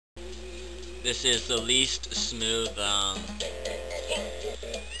This is the least smooth,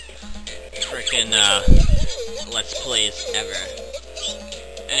 frickin', Let's Plays ever.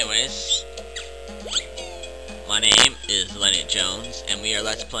 Anyways, my name is Lenny Jones, and we are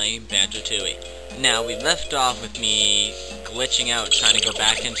Let's Playing Banjo-Tooie. Now, we left off with me glitching out trying to go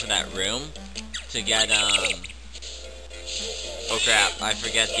back into that room to get, oh crap, I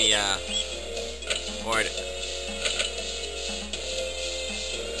forget the, order.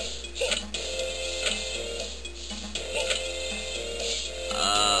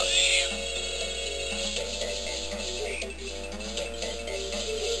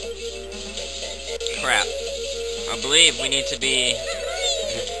 Crap. I believe we need to be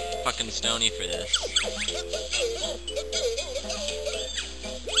fucking stony for this.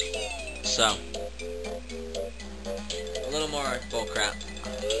 So, a little more bullcrap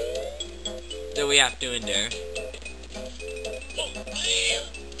that we have to endure.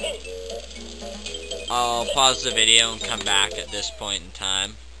 I'll pause the video and come back at this point in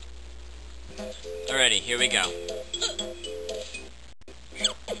time. Alrighty, here we go.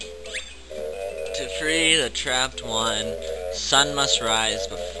 To free the trapped one, sun must rise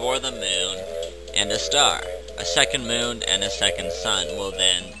before the moon and a star. A second moon and a second sun will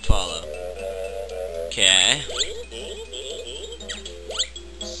then follow. Okay.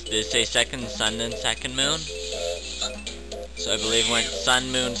 Did it say second sun and second moon? So I believe it went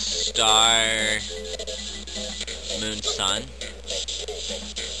sun, moon, star, moon, sun.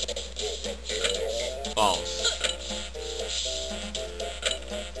 False.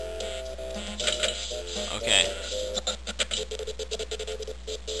 Okay.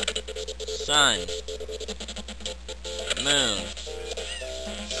 Sun, moon,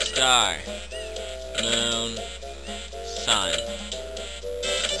 star, moon, sun.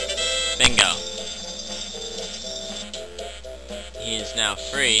 Bingo. He is now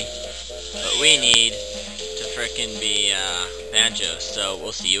free, but we need to frickin' be Banjo, so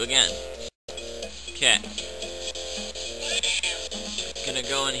we'll see you again. Okay. Gonna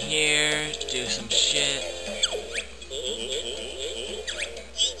go in here, do some shit.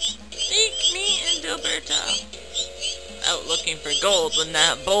 Seek me and Gilberto. Out looking for gold when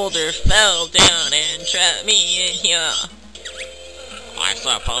that boulder fell down and trapped me in here. I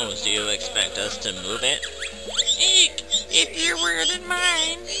suppose you expect us to move it? Eek! If your word and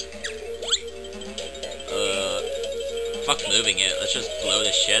mine. Fuck moving it. Let's just blow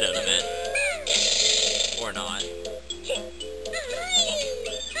the shit out of it. Or not.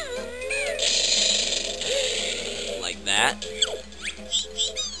 Like that.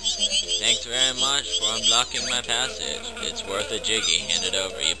 Thanks very much for unblocking my passage. It's worth a jiggy. Hand it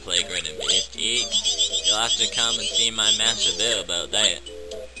over, you plague-ridden beast. Eek. You'll have to come and see my master Bill about that.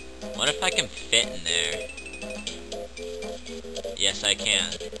 What if I can fit in there? Yes, I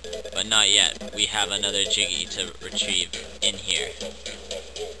can. But not yet. We have another jiggy to retrieve in here.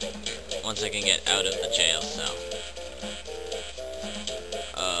 Once I can get out of the jail cell.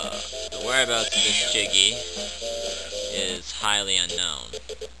 The whereabouts of this jiggy is highly unknown.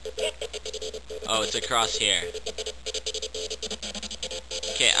 Oh, it's across here.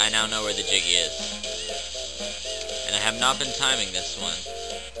 Okay, I now know where the jiggy is. And I have not been timing this one,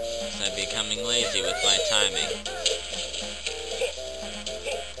 so I'm becoming lazy with my timing.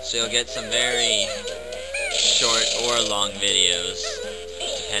 So you'll get some very short or long videos,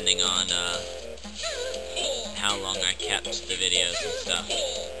 depending on how long I kept the videos and stuff.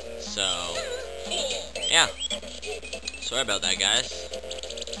 So, yeah. Sorry about that, guys.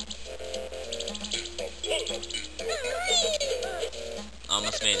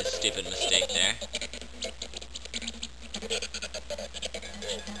 Almost made a stupid mistake there.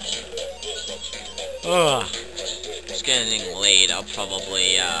 Ugh. It's getting late. I'll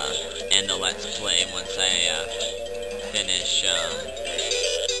probably end the Let's Play once I finish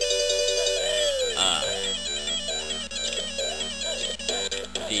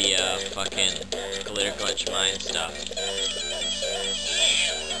the fucking glitter glitch mine stuff.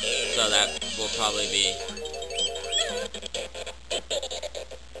 So that will probably be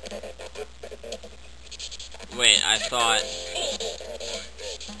wait, I thought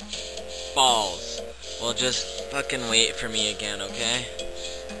balls. Well, just fucking wait for me again, okay?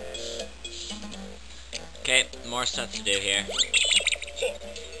 Okay, more stuff to do here.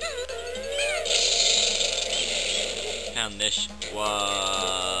 Found this.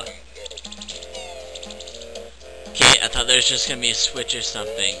 Whoa. Okay, I thought there was just gonna be a switch or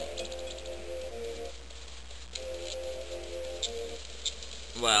something.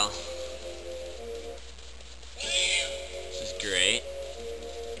 Well. This is great.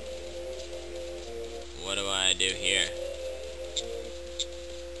 What do I do here?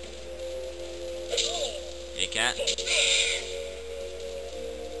 Hey, cat.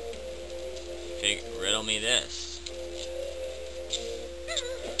 Riddle me this.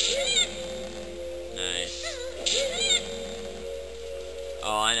 Nice.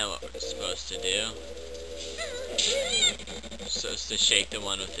 Oh, I know what we're supposed to do. We're supposed to shake the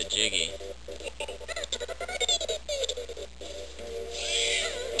one with the jiggy.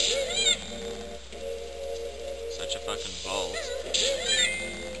 Such a fucking bolt.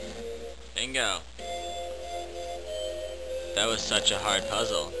 Bingo. That was such a hard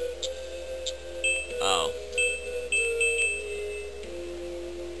puzzle. Oh.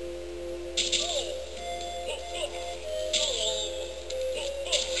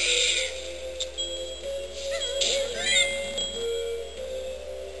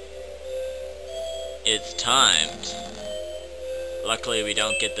 It's timed. Luckily we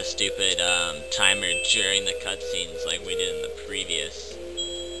don't get the stupid timer during the cutscenes like we did in the previous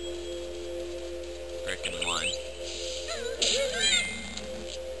frickin' one.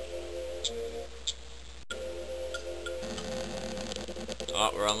 Oh,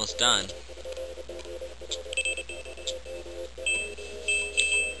 we're almost done.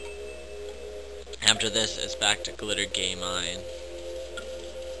 After this, it's back to Glitter Gay Mine.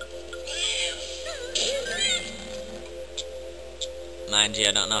 Mind you,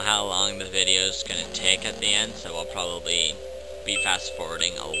 I don't know how long the video is gonna take at the end, so I'll probably be fast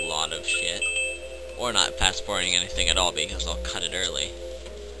forwarding a lot of shit. Or not fast forwarding anything at all because I'll cut it early.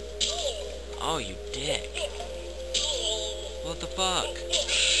 Oh, you dick. What the fuck?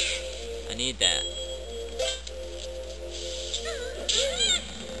 I need that.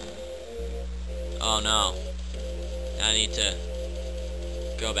 Oh no. Now I need to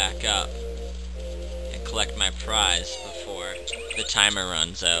go back up and collect my prize before the timer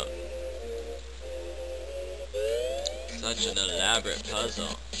runs out. Such an elaborate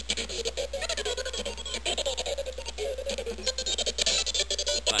puzzle.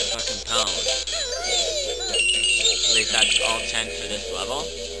 5 fucking pounds. I believe that's all 10 for this level.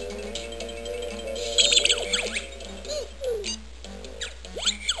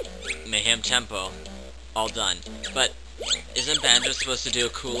 Mayhem tempo. All done. But isn't Banjo supposed to do a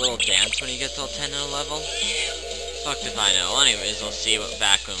cool little dance when he gets all 10 in a level? Fucked if I know. Anyways, we'll see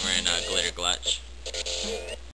back when we're in Glitter Glitch.